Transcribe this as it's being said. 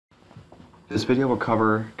This video will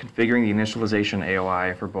cover configuring the initialization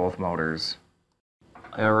AOI for both motors.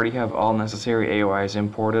 I already have all necessary AOIs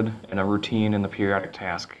imported and a routine in the periodic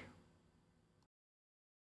task.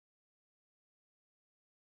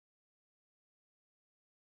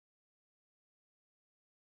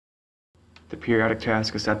 The periodic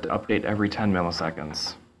task is set to update every 10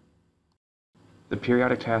 milliseconds. The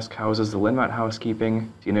periodic task houses the LinMot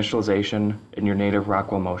housekeeping, the initialization, and your native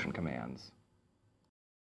Rockwell motion commands.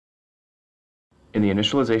 In the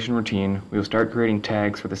initialization routine, we will start creating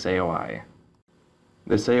tags for this AOI.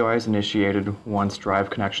 This AOI is initiated once drive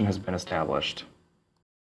connection has been established.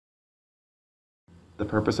 The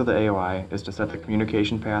purpose of the AOI is to set the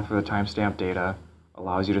communication path for the timestamp data,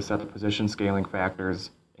 allows you to set the position scaling factors,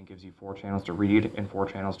 and gives you 4 channels to read and 4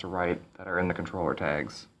 channels to write that are in the controller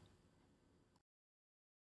tags.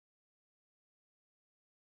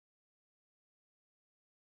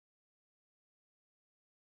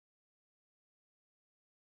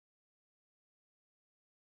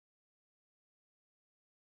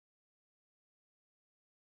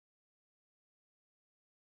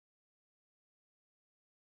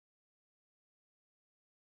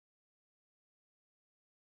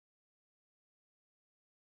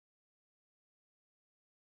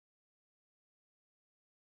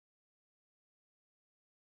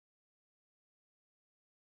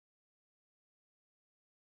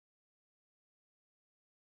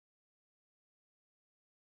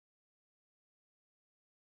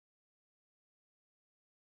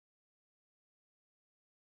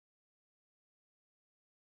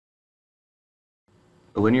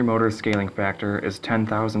 The linear motor scaling factor is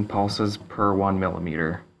 10,000 pulses per 1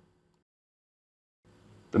 millimeter.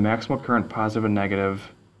 The maximal current positive and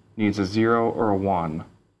negative needs a 0 or a 1.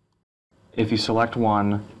 If you select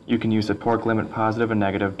 1, you can use the torque limit positive and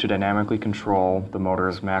negative to dynamically control the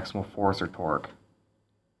motor's maximal force or torque.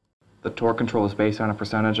 The torque control is based on a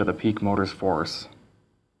percentage of the peak motor's force.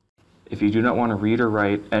 If you do not want to read or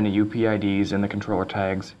write any UPIDs in the controller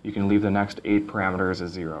tags, you can leave the next 8 parameters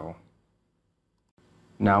as 0.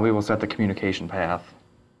 Now we will set the communication path.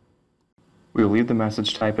 We will leave the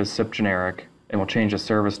message type as CIP generic and will change the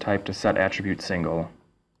service type to set attribute single.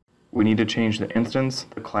 We need to change the instance,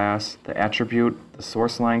 the class, the attribute, the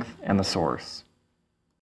source length, and the source.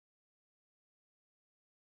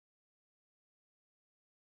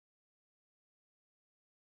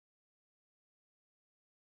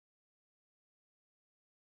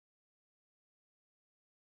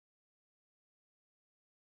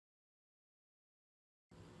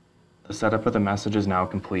 The setup of the message is now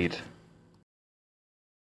complete.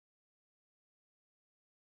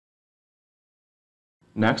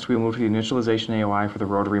 Next, we will move to the initialization AOI for the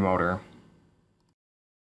rotary motor.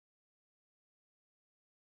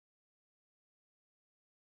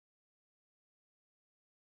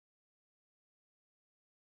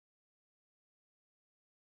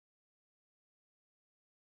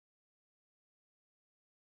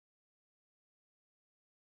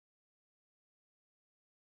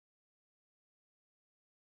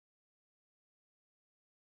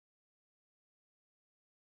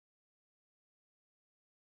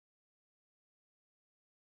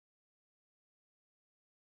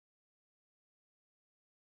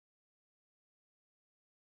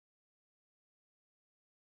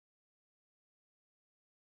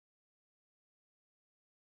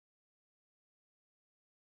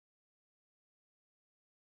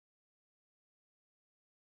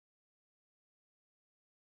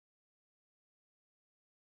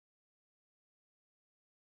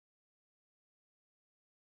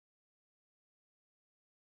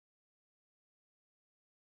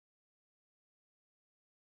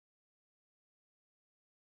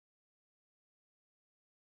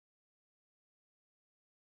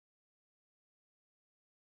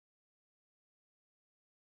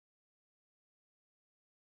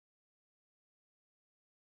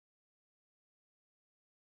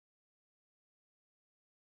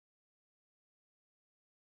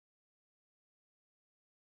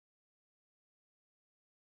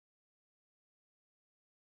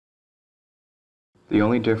 The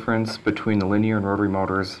only difference between the linear and rotary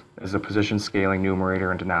motors is the position scaling numerator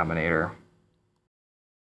and denominator.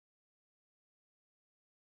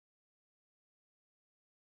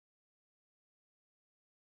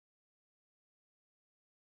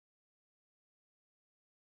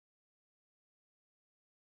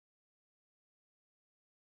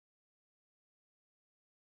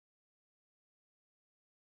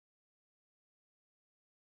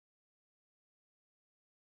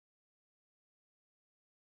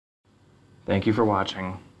 Thank you for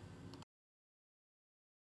watching.